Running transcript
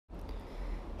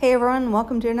Hey everyone,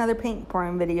 welcome to another paint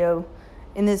pouring video.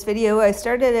 In this video, I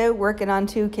started out working on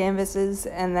 2 canvases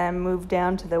and then moved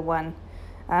down to the 1.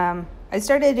 I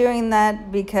started doing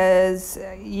that because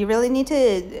you really need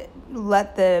to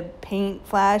let the paint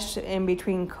flash in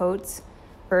between coats,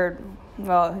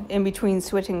 in between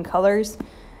switching colors,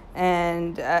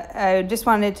 and I just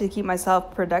wanted to keep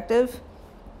myself productive.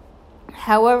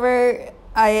 However,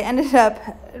 I ended up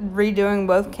redoing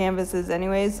both canvases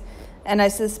anyways, and I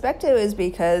suspect it was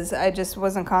because I just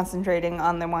wasn't concentrating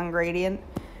on the one gradient.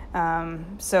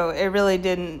 So it really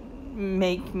didn't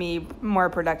make me more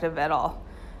productive at all.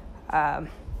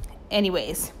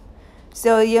 Anyways,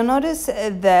 so you'll notice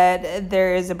that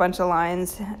there is a bunch of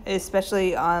lines,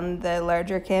 especially on the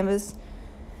larger canvas.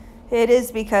 It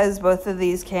is because both of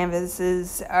these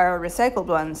canvases are recycled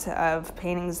ones of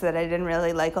paintings that I didn't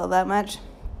really like all that much.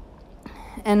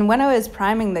 And when I was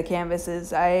priming the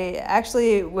canvases, I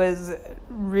actually was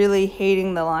really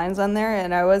hating the lines on there,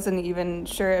 and I wasn't even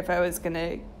sure if I was going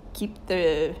to keep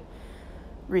the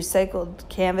recycled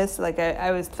canvas. Like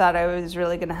I thought I was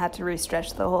really going to have to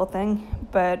restretch the whole thing.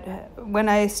 But when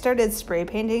I started spray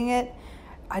painting it,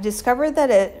 I discovered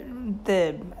that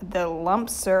the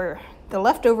lumps, or the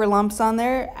leftover lumps on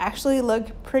there, actually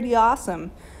look pretty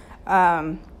awesome.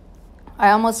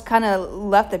 I almost kind of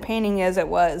left the painting as it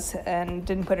was and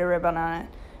didn't put a ribbon on it.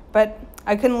 But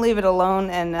I couldn't leave it alone,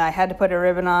 and I had to put a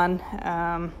ribbon on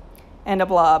and a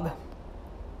blob.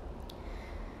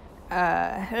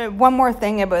 One more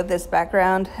thing about this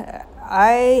background.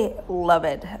 I love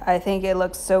it. I think it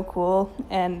looks so cool,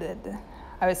 and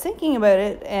I was thinking about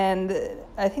it, and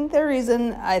I think the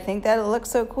reason I think that it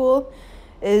looks so cool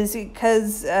is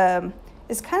because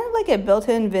it's kind of like a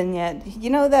built-in vignette. You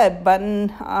know that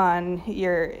button on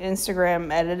your Instagram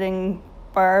editing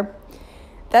bar?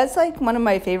 That's like one of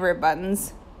my favorite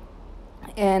buttons.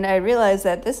 And I realized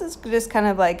that this is just kind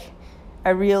of like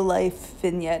a real-life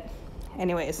vignette.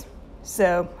 Anyways,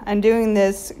 so I'm doing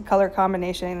this color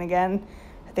combination again.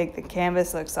 I think the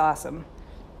canvas looks awesome.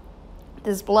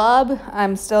 This blob,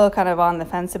 I'm still kind of on the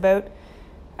fence about.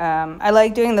 I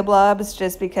like doing the blobs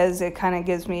just because it kind of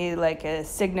gives me like a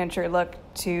signature look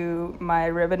to my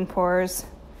ribbon pours.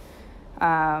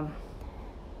 I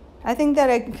think that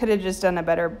I could have just done a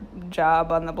better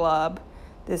job on the blob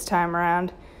this time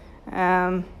around.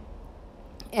 And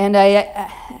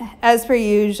as per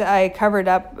usual, I covered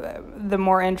up the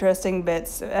more interesting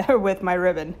bits with my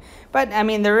ribbon. But I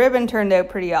mean, the ribbon turned out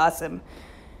pretty awesome.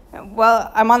 Well,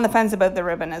 I'm on the fence about the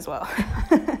ribbon as well.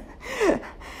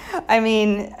 I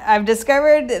mean, I've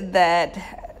discovered that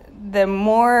the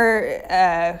more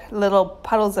little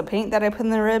puddles of paint that I put in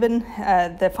the ribbon,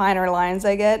 the finer lines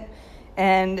I get.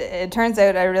 And it turns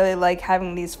out I really like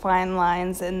having these fine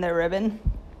lines in the ribbon.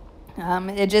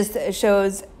 It just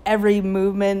shows every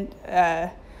movement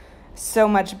so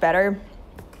much better.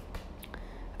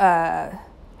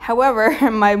 However,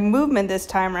 my movement this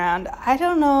time around, I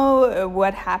don't know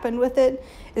what happened with it.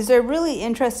 It's a really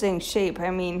interesting shape.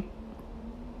 I mean,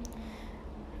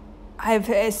 I've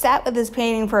sat with this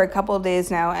painting for a couple of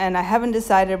days now, and I haven't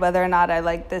decided whether or not I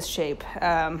like this shape.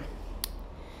 Part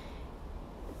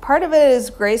of it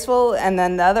is graceful, and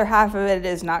then the other half of it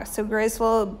is not so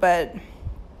graceful, but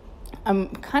I'm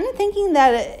kind of thinking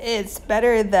that it's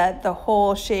better that the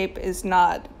whole shape is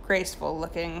not graceful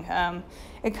looking.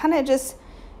 It kind of just,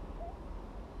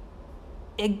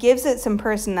 it gives it some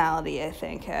personality, I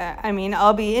think. I mean,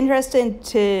 I'll be interested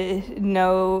to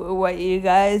know what you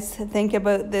guys think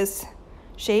about this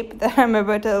shape that I'm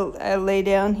about to lay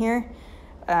down here.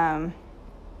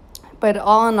 But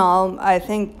all in all, I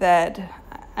think that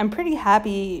I'm pretty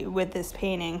happy with this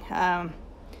painting. I'm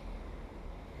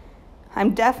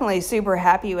definitely super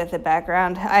happy with the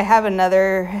background. I have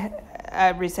another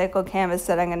recycled canvas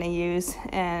that I'm going to use,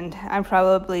 and I'm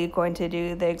probably going to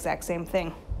do the exact same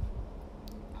thing.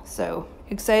 So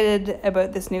excited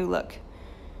about this new look,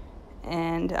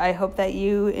 and I hope that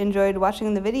you enjoyed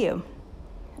watching the video.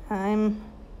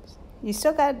 You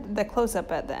still got the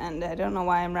close-up at the end. I don't know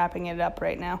why I'm wrapping it up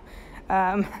right now.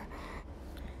 I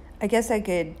guess I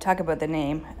could talk about the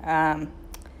name.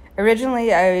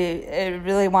 Originally, I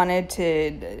really wanted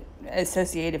to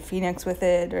associate a phoenix with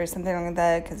it or something like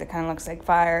that, because it kind of looks like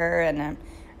fire, and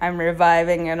I'm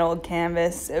reviving an old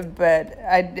canvas, but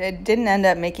I didn't end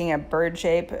up making a bird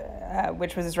shape,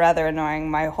 which was rather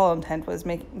annoying. My whole intent was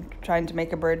trying to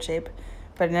make a bird shape,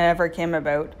 but it never came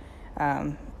about,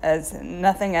 as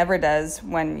nothing ever does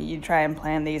when you try and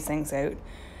plan these things out.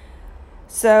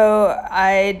 So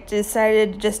I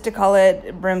decided just to call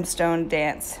it Brimstone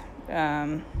Dance,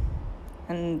 and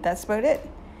that's about it.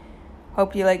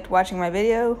 Hope you liked watching my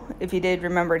video. If you did,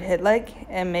 remember to hit like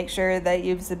and make sure that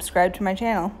you've subscribed to my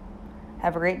channel.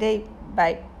 Have a great day.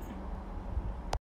 Bye.